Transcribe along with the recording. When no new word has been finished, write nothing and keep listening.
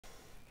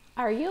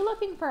Are you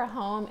looking for a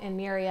home in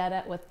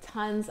Murrieta with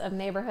tons of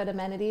neighborhood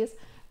amenities?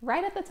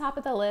 Right at the top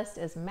of the list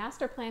is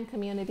master plan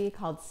community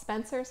called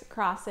Spencer's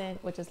Crossing,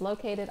 which is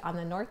located on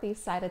the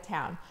northeast side of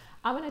town.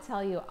 I'm going to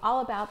tell you all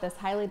about this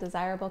highly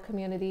desirable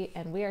community,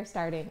 and we are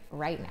starting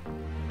right now.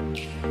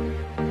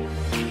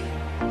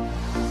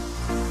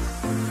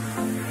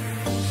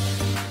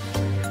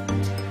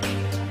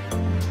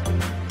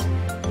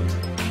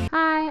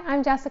 Hi,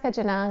 I'm Jessica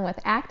Genung with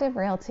Active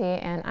Realty,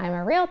 and I'm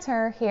a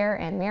realtor here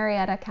in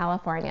Murrieta,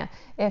 California.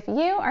 If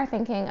you are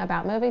thinking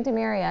about moving to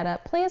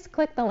Murrieta, please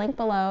click the link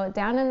below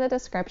down in the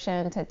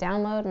description to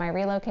download my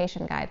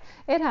relocation guide.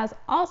 It has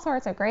all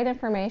sorts of great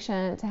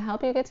information to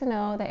help you get to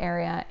know the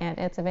area, and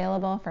it's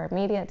available for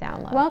immediate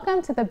download.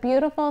 Welcome to the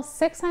beautiful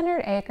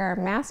 600-acre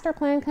master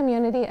plan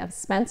community of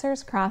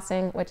Spencer's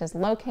Crossing, which is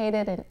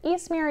located in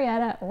East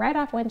Murrieta, right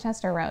off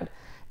Winchester Road.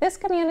 This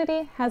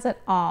community has it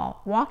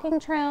all: walking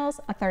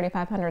trails, a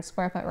 3,500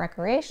 square foot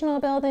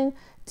recreational building,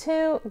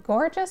 2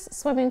 gorgeous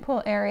swimming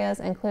pool areas,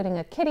 including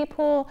a kiddie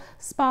pool,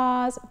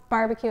 spas,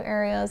 barbecue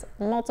areas,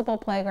 multiple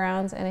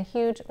playgrounds, and a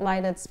huge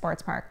lighted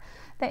sports park.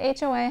 The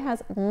HOA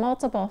has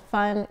multiple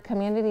fun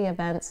community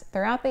events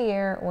throughout the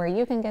year where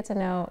you can get to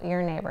know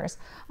your neighbors.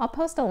 I'll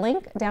post a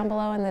link down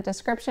below in the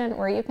description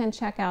where you can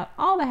check out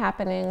all the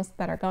happenings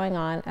that are going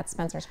on at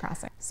Spencer's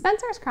Crossing.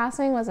 Spencer's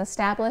Crossing was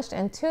established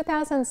in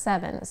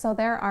 2007, so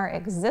there are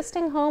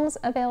existing homes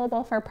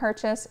available for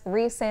purchase,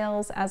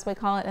 resales as we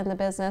call it in the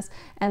business,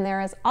 and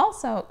there is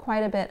also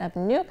quite a bit of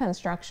new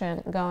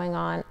construction going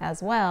on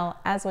as well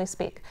as we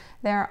speak.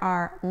 There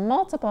are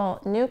multiple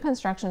new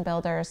construction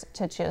builders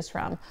to choose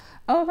from.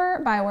 Over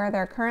by where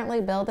they're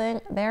currently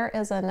building, there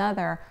is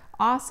another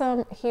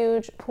awesome,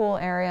 huge pool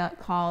area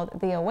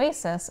called the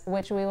Oasis,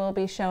 which we will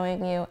be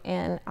showing you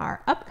in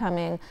our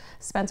upcoming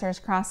Spencer's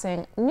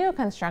Crossing new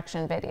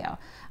construction video.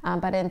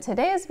 But in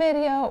today's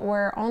video,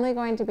 we're only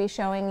going to be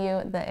showing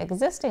you the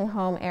existing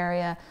home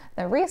area,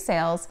 the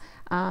resales,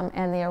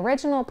 and the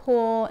original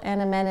pool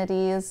and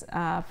amenities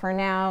for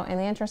now, in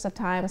the interest of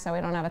time, so we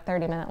don't have a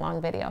 30-minute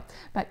long video.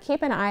 But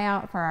keep an eye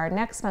out for our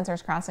next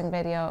Spencer's Crossing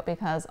video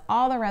because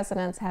all the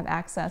residents have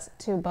access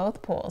to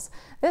both pools.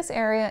 This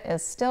area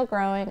is still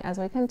growing as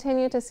we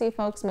continue to see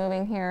folks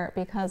moving here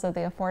because of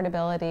the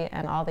affordability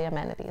and all the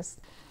amenities.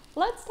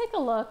 Let's take a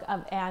look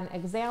at an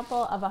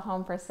example of a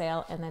home for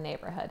sale in the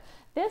neighborhood.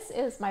 This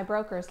is my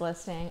broker's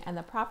listing, and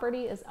the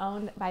property is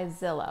owned by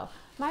Zillow.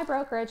 My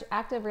brokerage,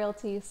 Active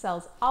Realty,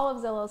 sells all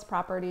of Zillow's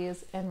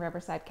properties in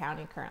Riverside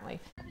County currently.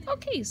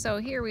 Okay, so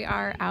here we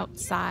are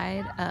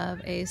outside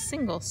of a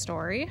single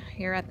story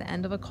here at the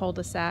end of a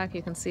cul-de-sac.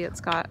 You can see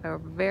it's got a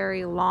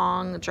very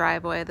long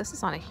driveway. This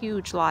is on a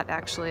huge lot,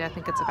 actually. I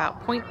think it's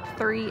about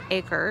 0.3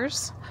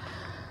 acres.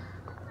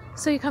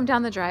 So you come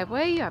down the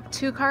driveway, you have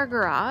 2-car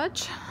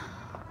garage.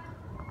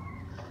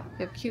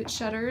 You have cute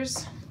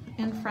shutters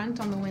in front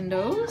on the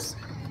windows.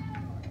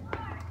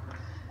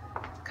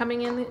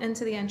 Coming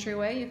into the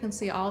entryway, you can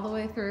see all the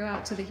way through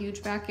out to the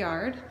huge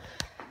backyard.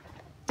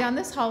 Down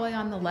this hallway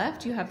on the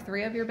left, you have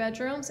 3 of your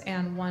bedrooms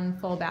and 1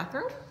 full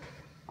bathroom.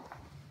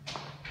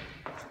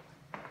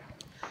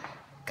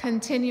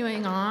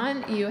 Continuing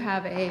on, you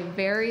have a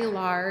very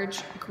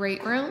large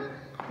great room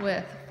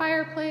with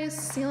fireplace,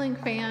 ceiling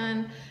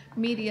fan,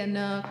 media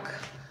nook,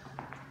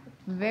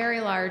 very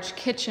large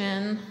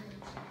kitchen,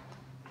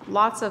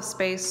 lots of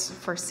space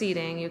for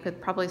seating. You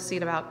could probably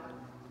seat about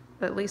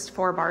at least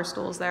 4 bar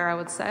stools there, I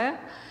would say.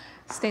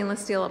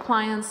 Stainless steel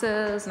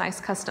appliances, nice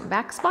custom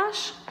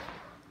backsplash.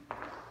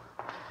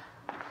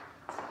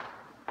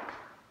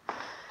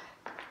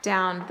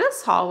 Down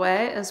this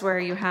hallway is where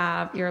you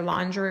have your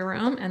laundry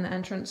room and the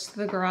entrance to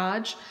the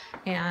garage,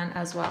 and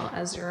as well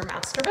as your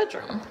master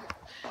bedroom.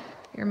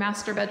 Your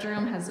master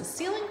bedroom has a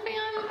ceiling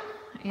fan,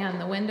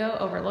 and the window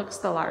overlooks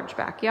the large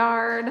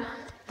backyard.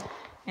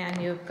 And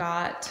you've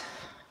got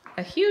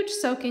a huge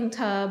soaking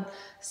tub,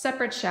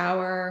 separate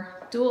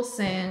shower, dual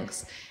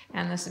sinks,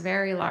 and this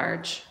very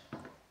large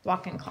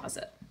walk-in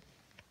closet.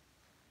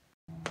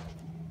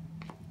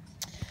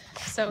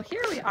 So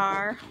here we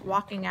are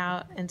walking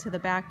out into the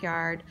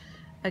backyard.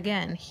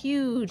 Again,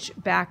 huge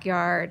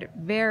backyard,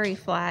 very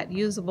flat,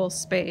 usable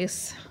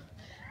space.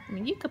 I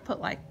mean, you could put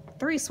like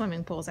 3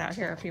 swimming pools out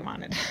here if you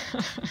wanted.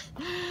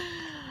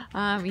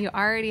 You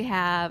already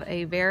have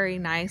a very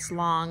nice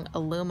long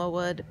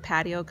Alumawood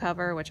patio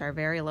cover, which are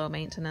very low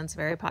maintenance,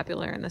 very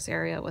popular in this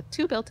area, with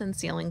 2 built-in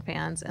ceiling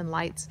fans and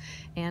lights,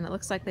 and it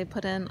looks like they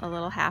put in a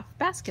little half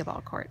basketball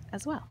court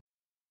as well.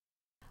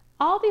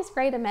 All these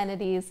great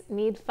amenities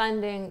need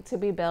funding to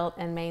be built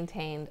and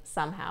maintained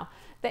somehow.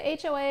 The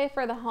HOA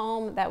for the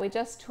home that we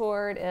just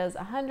toured is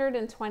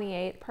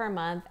 $128 per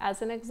month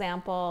as an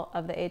example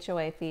of the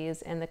HOA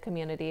fees in the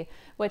community,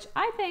 which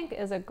I think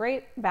is a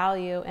great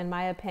value, in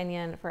my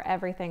opinion, for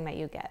everything that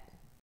you get.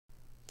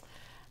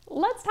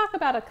 Let's talk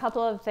about a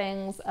couple of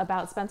things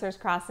about Spencer's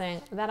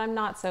Crossing that I'm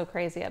not so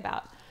crazy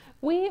about.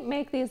 We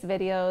make these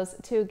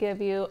videos to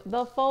give you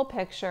the full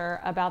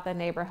picture about the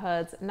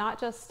neighborhoods, not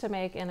just to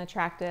make an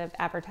attractive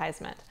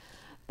advertisement.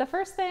 The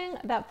first thing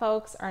that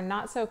folks are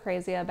not so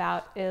crazy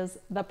about is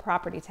the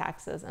property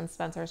taxes in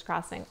Spencer's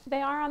Crossing.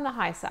 They are on the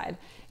high side.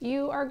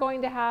 You are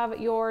going to have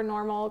your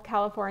normal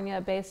California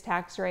base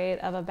tax rate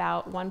of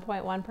about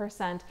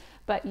 1.1%,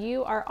 but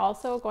you are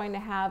also going to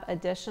have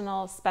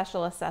additional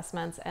special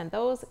assessments, and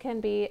those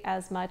can be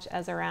as much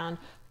as around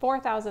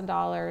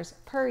 $4,000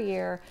 per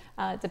year,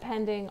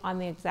 depending on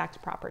the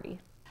exact property.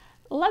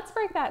 Let's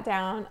break that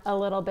down a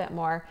little bit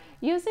more.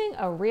 Using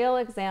a real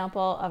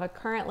example of a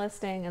current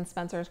listing in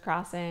Spencer's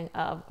Crossing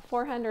of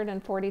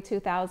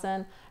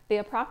 $442,000, the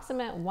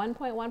approximate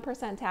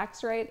 1.1%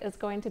 tax rate is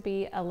going to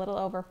be a little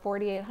over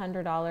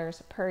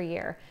 $4,800 per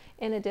year.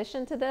 In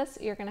addition to this,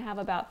 you're going to have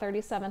about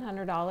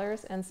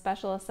 $3,700 in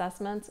special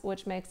assessments,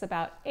 which makes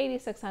about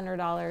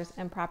 $8,600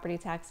 in property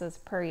taxes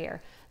per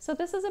year. So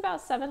this is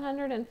about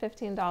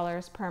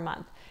 $715 per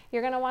month.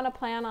 You're going to want to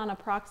plan on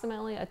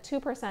approximately a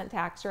 2%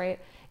 tax rate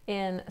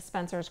in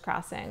Spencer's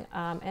Crossing,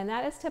 and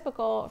that is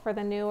typical for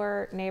the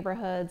newer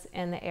neighborhoods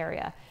in the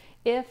area.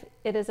 If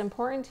it is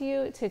important to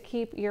you to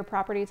keep your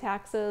property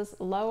taxes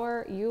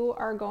lower, you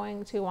are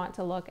going to want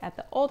to look at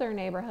the older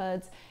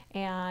neighborhoods,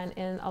 and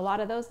in a lot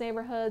of those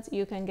neighborhoods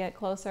you can get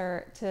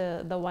closer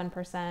to the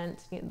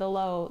 1%, the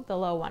low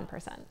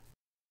 1%.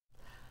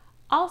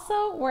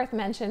 Also worth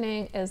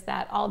mentioning is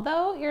that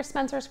although your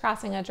Spencer's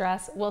Crossing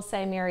address will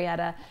say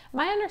Murrieta,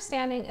 my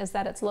understanding is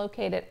that it's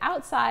located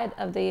outside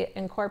of the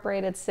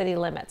incorporated city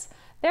limits.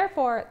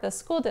 Therefore, the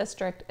school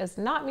district is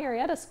not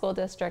Murrieta School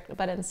District,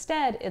 but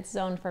instead it's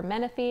zoned for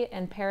Menifee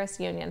and Paris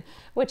Union,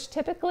 which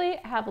typically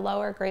have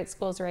lower great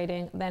schools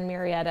rating than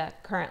Murrieta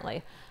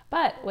currently.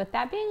 But with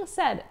that being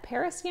said,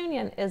 Paris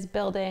Union is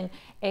building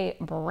a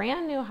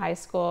brand new high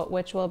school,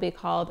 which will be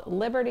called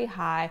Liberty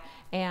High,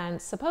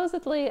 and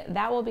supposedly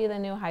that will be the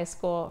new high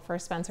school for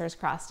Spencer's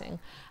Crossing.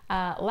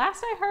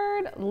 Last I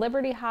heard,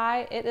 Liberty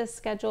High, it is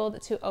scheduled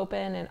to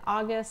open in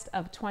August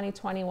of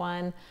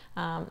 2021.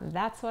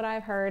 That's what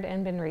I've heard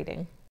and been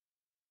reading.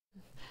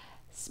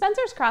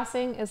 Spencer's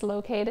Crossing is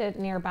located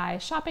nearby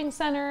shopping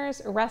centers,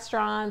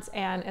 restaurants,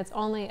 and it's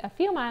only a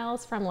few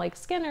miles from Lake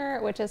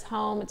Skinner, which is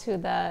home to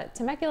the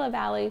Temecula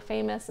Valley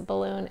famous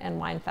Balloon and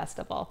Wine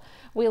Festival.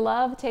 We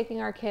love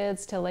taking our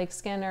kids to Lake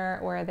Skinner,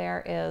 where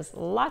there is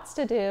lots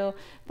to do,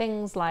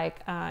 things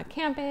like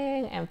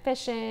camping and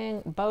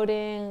fishing,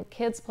 boating,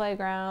 kids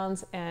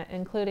playgrounds,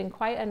 including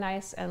quite a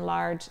nice and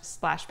large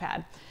splash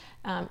pad.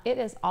 It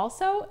is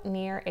also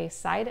near a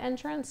side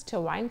entrance to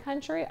wine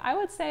country. I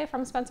would say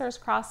from Spencer's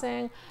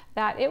Crossing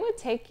that it would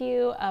take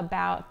you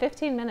about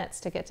 15 minutes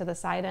to get to the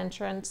side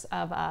entrance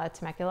of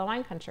Temecula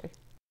wine country.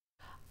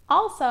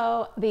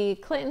 Also, the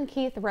Clinton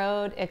Keith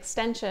Road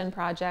extension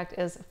project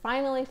is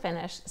finally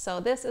finished,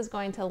 so this is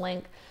going to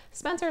link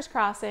Spencer's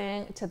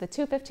Crossing to the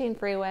 215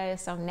 freeway,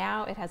 so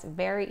now it has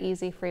very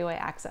easy freeway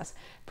access.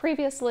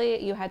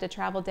 Previously, you had to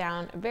travel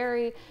down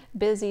very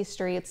busy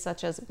streets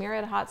such as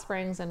Murrieta Hot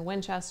Springs and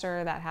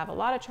Winchester that have a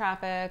lot of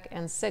traffic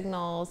and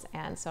signals,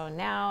 and so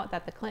now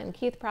that the Clinton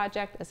Keith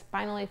project is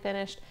finally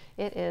finished,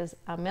 it is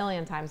a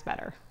million times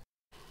better.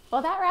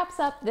 Well, that wraps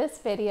up this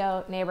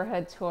video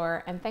neighborhood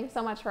tour, and thanks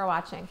so much for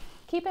watching.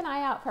 Keep an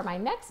eye out for my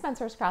next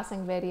Spencer's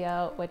Crossing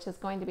video, which is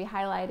going to be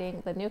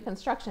highlighting the new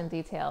construction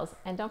details.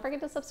 And don't forget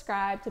to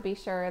subscribe to be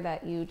sure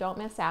that you don't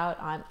miss out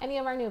on any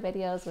of our new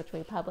videos, which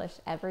we publish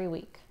every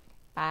week.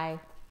 Bye.